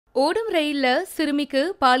ஓடும் ரயில்ல சிறுமிக்கு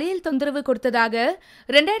பாலியல் தொந்தரவு கொடுத்ததாக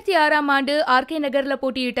 2006ஆம் ஆண்டு ஆர்கே நகர்ல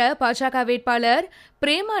போட்டியிட்ட பாஜக வேட்பாளர்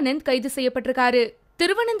பிரேமானந்த் கைது செய்யப்பட்டிருக்காரு.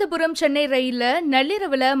 திருவனந்தபுரம்-சென்னை ரயில்ல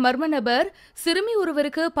நள்ளிரவுல மர்ம நபர் சிறுமி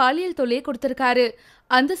ஒருவருக்கு பாலியல் தொல்லை கொடுத்திருக்காரு.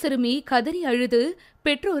 அந்த சிறுமி கதறி அழுது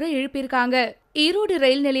பெற்றோரை எழுப்பியிருக்காங்க. ஈரோடு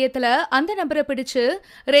ரயில் நிலையத்துல அந்த நபரை பிடிச்சு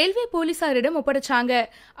ரயில்வே போலீசாரிடம் ஒப்படைச்சாங்க.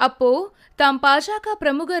 அப்போ தாம் பாஜக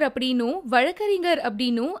பிரமுகர் அப்படின்னும் வழக்கறிஞர்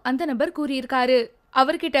அப்படின்னும் அந்த நபர் கூறியிருக்காரு.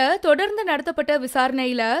 அவர்கிட்ட தொடர்ந்து நடத்தப்பட்ட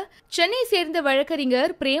விசாரணையில சென்னை சேர்ந்த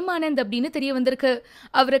வழக்கறிஞர் பிரேமானந்த் அப்படின்னு தெரிய வந்திருக்கு.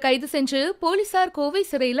 அவரை கைது செஞ்சு போலீசார் கோவை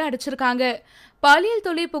சிறையில அடைச்சிருக்காங்க. பாலியல்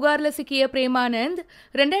தொல்லை புகார்ல சிக்கிய பிரேமானந்த்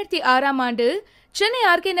 2006ஆம் ஆண்டு சென்னை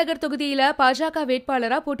ஆர்கே நகர் தொகுதியில பாஜக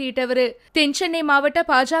வேட்பாளரா போட்டியிட்டவரு. தென் சென்னை மாவட்ட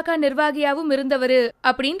பாஜக நிர்வாகியாவும் இருந்தவரு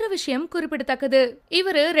அப்படின்ற விஷயம் குறிப்பிடத்தக்கது.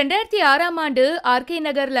 இவரு 2006ஆம் ஆண்டு ஆர்கே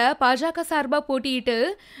நகர்ல பாஜக சார்பா போட்டியிட்டு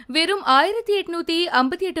வெறும்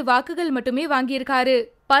 1858 வாக்குகள் மட்டுமே வாங்கியிருக்காரு.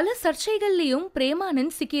 பல சர்ச்சைகள்லயும்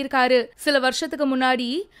பிரேமானந்த் சிக்கியிருக்காரு. சில வருஷத்துக்கு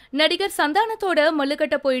முன்னாடி நடிகர் சந்தானத்தோட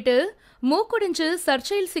மல்லுக்கட்ட போயிட்டு மூக்குடிஞ்சு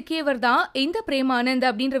சர்ச்சையில் சிக்கியவர் தான் இந்த பிரேமானந்த்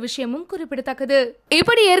அப்படின்ற விஷயமும் குறிப்பிடத்தக்கது.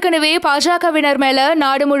 இப்படி ஏற்கனவே பாஜகவினர் மேல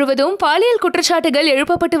நாடு முழுவதும் பாலியல் குற்றச்சாட்டுகள்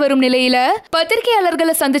எழுப்பப்பட்டு வரும் நிலையில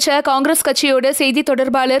பத்திரிகையாளர்களை சந்திச்ச காங்கிரஸ் கட்சியோட செய்தி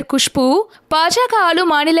தொடர்பாளர் குஷ்பு, பாஜக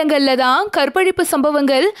ஆளும் மாநிலங்கள்ல தான் கற்பழிப்பு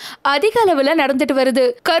சம்பவங்கள் அதிக அளவுல நடந்துட்டு வருது.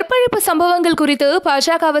 கற்பழிப்பு சம்பவங்கள் குறித்து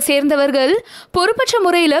பாஜகவை சேர்ந்தவர்கள் பொறுப்பற்ற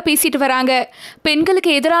முறையில பேசிட்டு வராங்க.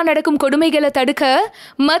 பெண்களுக்கு எதிராக நடக்கும் கொடுமைகளை தடுக்க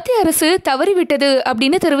மத்திய அரசு தவறிவிட்டது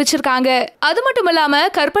அப்படின்னு தெரிவிச்சிருக்காங்க. அது மட்டும் இல்லாம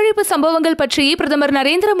கற்பழிப்பு சம்பவங்கள் பற்றி பிரதமர்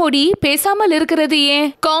நரேந்திர மோடி பேசாமல் இருக்கிறது ஏன்?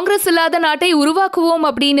 காங்கிரஸ் இல்லாத நாட்டை உருவாக்குவோம்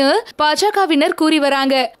அப்படின்னு பாஜகவினர் கூறி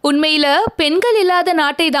வராங்க. உண்மையில பெண்கள் இல்லாத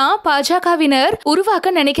நாட்டை தான் பாஜகவினர்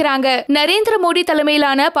உருவாக்க நினைக்கிறாங்க. நரேந்திர மோடி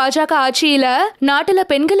தலைமையிலான பாஜக ஆட்சியில நாட்டுல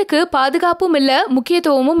பெண்களுக்கு பாதுகாப்பும் இல்ல,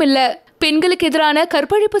 முக்கியத்துவமும் இல்ல. பெண்களுக்கு எதிரான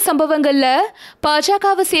கற்பழிப்பு சம்பவங்கள்ல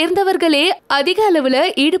பாஜகவை சேர்ந்தவர்களே அதிக அளவுல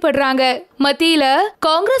ஈடுபடுறாங்க. மத்தியில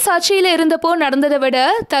காங்கிரஸ் ஆட்சியில இருந்தப்போ நடந்ததை விட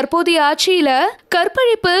தற்போதைய ஆட்சியில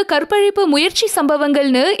கற்பழிப்பு முயற்சி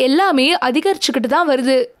சம்பவங்கள்னு எல்லாமே அதிகரிச்சுக்கிட்டு தான்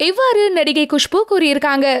வருது. இவ்வாறு நடிகை குஷ்பு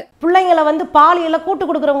கூறியிருக்காங்க. பிள்ளைங்களை பாலியல கூட்டு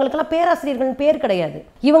கொடுக்கறவங்களுக்கு எல்லாம் பேராசிரியர்கள் பேர் கிடையாது.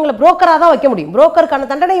 இவங்களை புரோக்கரா தான் வைக்க முடியும். புரோக்கருக்கான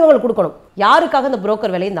தண்டனை இவங்களுக்கு கொடுக்கணும். யாருக்காக இந்த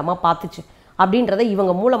புரோக்கர் வேலையை இந்த அம்மா பார்த்துச்சு அப்படின்றத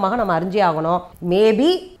இவங்க மூலமாக நம்ம அறிஞ்சே ஆகணும். மேபி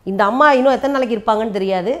இந்த அம்மா இன்னும் எத்தனை நாளைக்கு இருப்பாங்கன்னு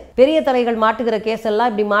தெரியாது. பெரிய தலைகள் மாட்டுகிற கேஸ் எல்லாம்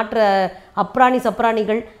இப்படி மாற்ற அப்ராணி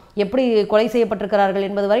சப்ராணிகள் எப்படி கொலை செய்யப்பட்டிருக்கிறார்கள்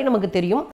என்பது வரை நமக்கு தெரியும்.